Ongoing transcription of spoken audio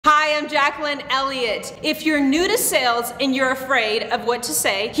Hi, I'm Andy Elliott. If you're new to sales and you're afraid of what to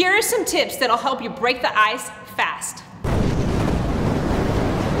say, here are some tips that'll help you break the ice fast.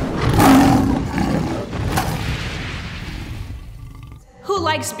 Who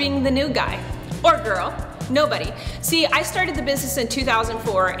likes being the new guy or girl? Nobody. See, I started the business in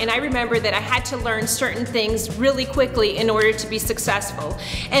 2004 and I remember that I had to learn certain things really quickly in order to be successful.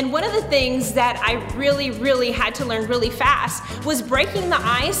 And one of the things that I really had to learn really fast was breaking the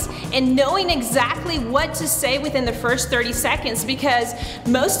ice and knowing exactly what to say within the first 30 seconds, because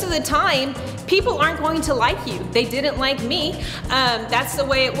most of the time people aren't going to like you. They didn't like me. That's the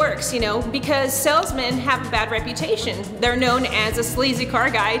way it works, you know, because salesmen have a bad reputation. They're known as a sleazy car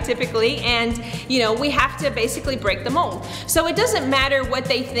guy typically, and you know, we have to basically break the mold. So it doesn't matter what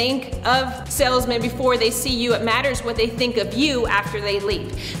they think of salesmen before they see you, it matters what they think of you after they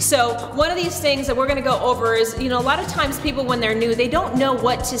leave. So one of these things that we're gonna go over is, you know, a lot of times people when they're new, they don't know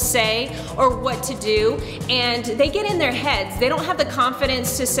what to say or what to do, and they get in their heads. They don't have the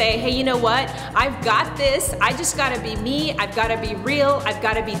confidence to say, hey, you know what, I've got this, I just gotta be me, I've gotta be real, I've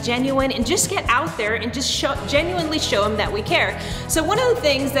gotta be genuine, and just get out there and just genuinely show them that we care. So one of the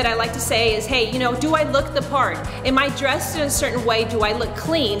things that I like to say is, hey, you know, do I look the part? Am I dressed in a certain way? Do I look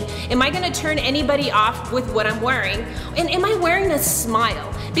clean? Am I gonna turn anybody off with what I'm wearing? And am I wearing a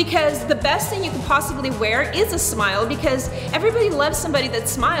smile? Because the best thing you can possibly wear is a smile, because everybody loves somebody that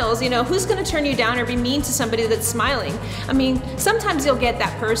smiles. You know, who's gonna turn you down or be mean to somebody that's smiling? I mean, sometimes you'll get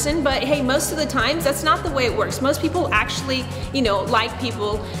that person, but hey, most of the times that's not the way it works. Most people actually, you know, like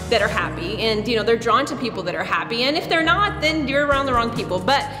people that are happy, and you know, they're drawn to people that are happy, and if they're not, then you're around the wrong people.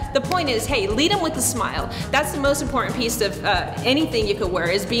 But the point is, hey, lead them with a smile. That's the most important piece of anything you could wear,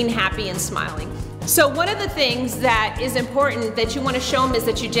 is being happy and smiling. So one of the things that is important that you want to show them is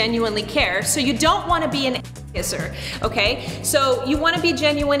that you genuinely care. So you don't want to be an kisser, okay? So you want to be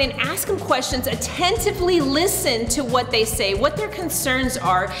genuine and ask them questions, attentively listen to what they say, what their concerns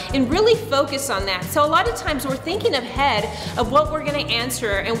are, and really focus on that. So a lot of times we're thinking ahead of what we're going to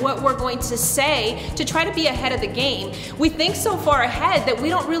answer and what we're going to say to try to be ahead of the game. We think so far ahead that we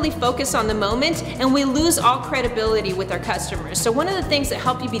don't really focus on the moment, and we lose all credibility with our customers. So one of the things that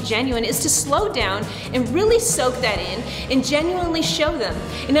help you be genuine is to slow down and really soak that in and genuinely show them.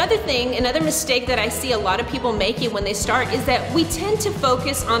 Another mistake that I see a lot of people making when they start is that we tend to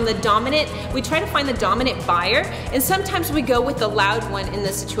focus on the dominant. We try to find the dominant buyer, and sometimes we go with the loud one in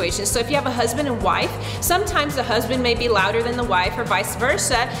this situation. So if you have a husband and wife, sometimes the husband may be louder than the wife or vice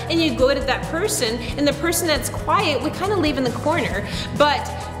versa, and you go to that person, and the person that's quiet, we kind of leave in the corner. But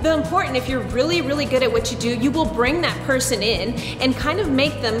the important, if you're really good at what you do, you will bring that person in and kind of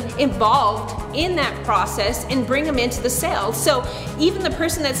make them involved in that process and bring them into the sale. So even the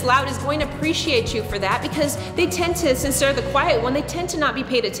person that's loud is going to appreciate you for that, because they tend to, since they're the quiet one, they tend to not be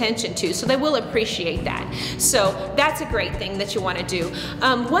paid attention to, so they will appreciate that. So that's a great thing that you want to do.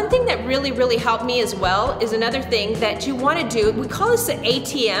 One thing that really helped me as well is another thing that you want to do, we call this the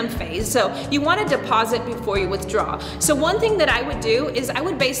ATM phase. So you want to deposit before you withdraw. So one thing that I would do is I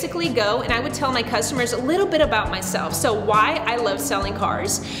would basically go and I would tell my customers a little bit about myself. So why I love selling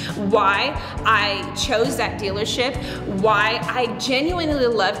cars, why I chose that dealership, why I genuinely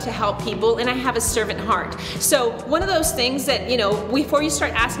love to help people, and I have a servant heart. So one of those things that, you know, before you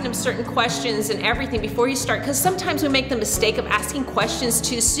start asking them certain questions and everything before you start, because sometimes we make the mistake of asking questions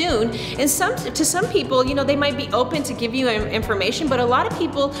too soon, and to some people, you know, they might be open to give you information, but a lot of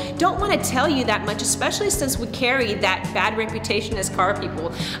people don't want to tell you that much, especially since we carry that bad reputation as car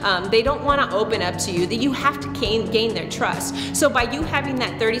people. They don't want to open up to you, that you have to gain their trust. So by you having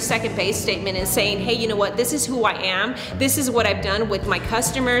that 30-second base statement and saying, hey, you know what, this is who I am, this is what I've done with my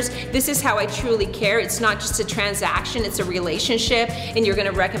customers, this is how I truly care, it's not just a transaction, it's a relationship, and you're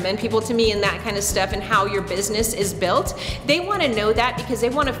going to recommend people to me and that kind of stuff, and how your business is built. They want to know that because they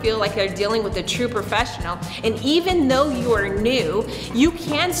want to feel like they're dealing with a true professional. And even though you are new, you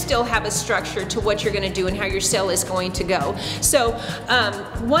can still have a structure to what you're going to do and how your sale is going to go. So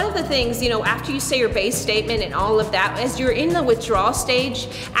one of the things, you know, after you say your base statement and all of that, as you're in the withdrawal stage,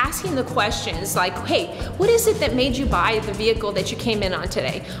 asking the questions like, hey, what is it that made you buy the vehicle that you came in on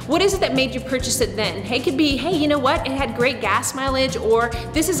today? What is it that made you purchase it then? Hey, it could be, hey, you know what, it had great gas mileage, or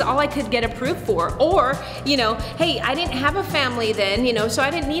this is all I could get approved for, or, you know, hey, I didn't have a family then, you know, so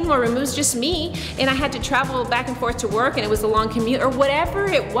I didn't need more room, it was just me, and I had to travel back and forth to work, and it was a long commute, or whatever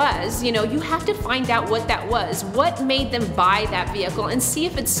it was. You know, you have to find out what that was, what made them buy that vehicle, and see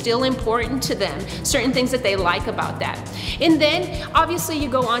if it's still important to them, certain things that they like about that. And then obviously you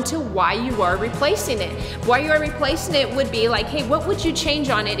go on to why you are replacing it. Why you are replacing it would be like, hey, what would you change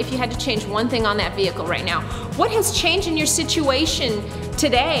on it if you had to change one thing on that vehicle right now? What has changed in your situation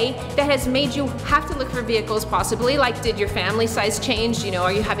today that has made you have to look for vehicles possibly, like did your family size change? You know,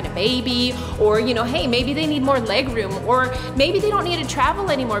 are you having a baby? Or, you know, hey, maybe they need more leg room, or maybe they don't need to travel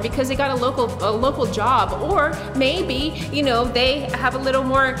anymore because they got a local job, or maybe, you know, they have a little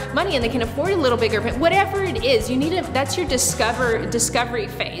more money and they can afford a little bigger, whatever it is, you need to, that's your discovery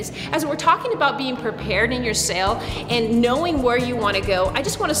phase. As we're talking about being prepared in your sale and knowing where you want to go, I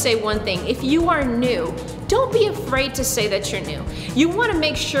just want to say one thing. If you are new, don't be afraid to say that you're new. You want to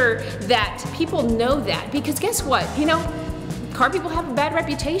make sure that people know that, because guess what? You know, car people have a bad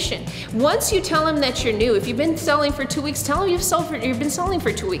reputation. Once you tell them that you're new, if you've been selling for 2 weeks, tell them you've been selling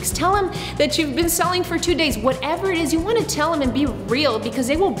for 2 weeks. Tell them that you've been selling for 2 days. Whatever it is, you want to tell them and be real, because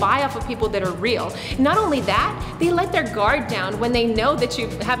they will buy off of people that are real. Not only that, they let their guard down when they know that you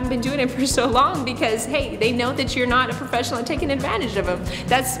haven't been doing it for so long, because hey, they know that you're not a professional and taking advantage of them.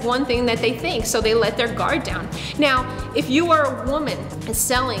 That's one thing that they think, so they let their guard down. Now, if you are a woman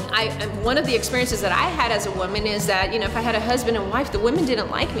selling, one of the experiences that I had as a woman is that, you know, if I had a husband and wife, the women didn't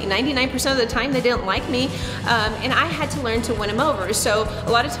like me. 99% of the time they didn't like me, and I had to learn to win them over. So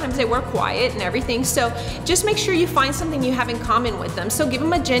a lot of times they were quiet and everything. So just make sure you find something you have in common with them. So give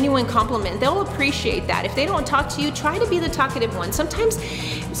them a genuine compliment. They'll appreciate that. If they don't talk to you, try to be the talkative one. Sometimes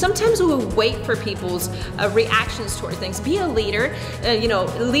we wait for people's reactions toward things. Be a leader. You know,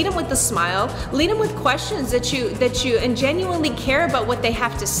 lead them with a smile. Lead them with questions that you and genuinely care about what they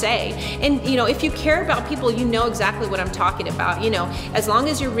have to say. And you know, if you care about people, you know exactly what I'm talking about. You know, as long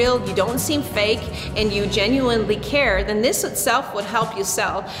as you're real, you don't seem fake, and you genuinely care, then this itself would help you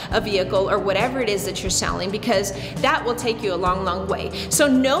sell a vehicle or whatever it is that you're selling, because that will take you a long, long way. So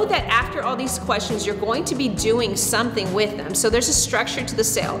know that after all these questions, you're going to be doing something with them. So there's a structure to the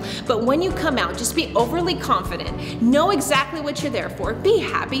sale. But when you come out, just be overly confident. Know exactly what you're there for. Be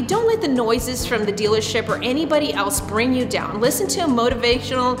happy. Don't let the noises from the dealership or anybody else bring you down. Listen to a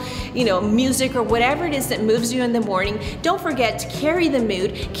motivational, you know, music or whatever it is that moves you in the morning. Don't forget to carry the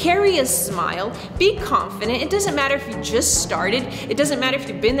mood, carry a smile, be confident. It doesn't matter if you just started. It doesn't matter if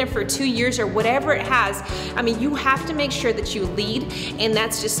you've been there for 2 years or whatever it has. I mean, you have to make sure that you lead, and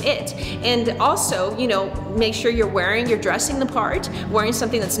that's just it. And also, you know, make sure you're dressing the part, wearing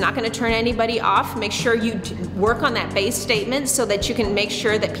something that's not going to turn anybody off. Make sure you work on that base statement so that you can make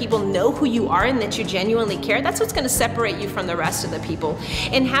sure that people know who you are and that you genuinely care. That's what's going to separate you from the rest of the people.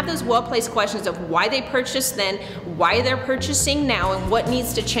 And have those well-placed questions of why they purchased then, why they're purchasing now, and what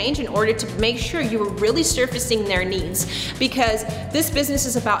needs to change in order to make sure you are really surfacing their needs. Because this business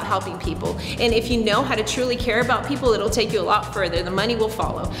is about helping people. And if you know how to truly care about people, it'll take you a lot further. The money will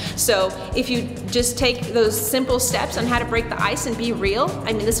follow. So if you just take those simple steps on how to break the ice and be real,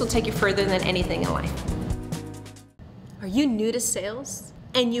 I mean, this will take you further than anything in life. Are you new to sales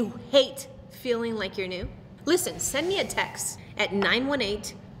and you hate feeling like you're new? Listen, send me a text at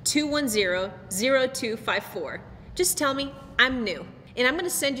 918-210-0254. Just tell me I'm new, and I'm going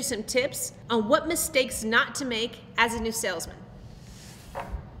to send you some tips on what mistakes not to make as a new salesman.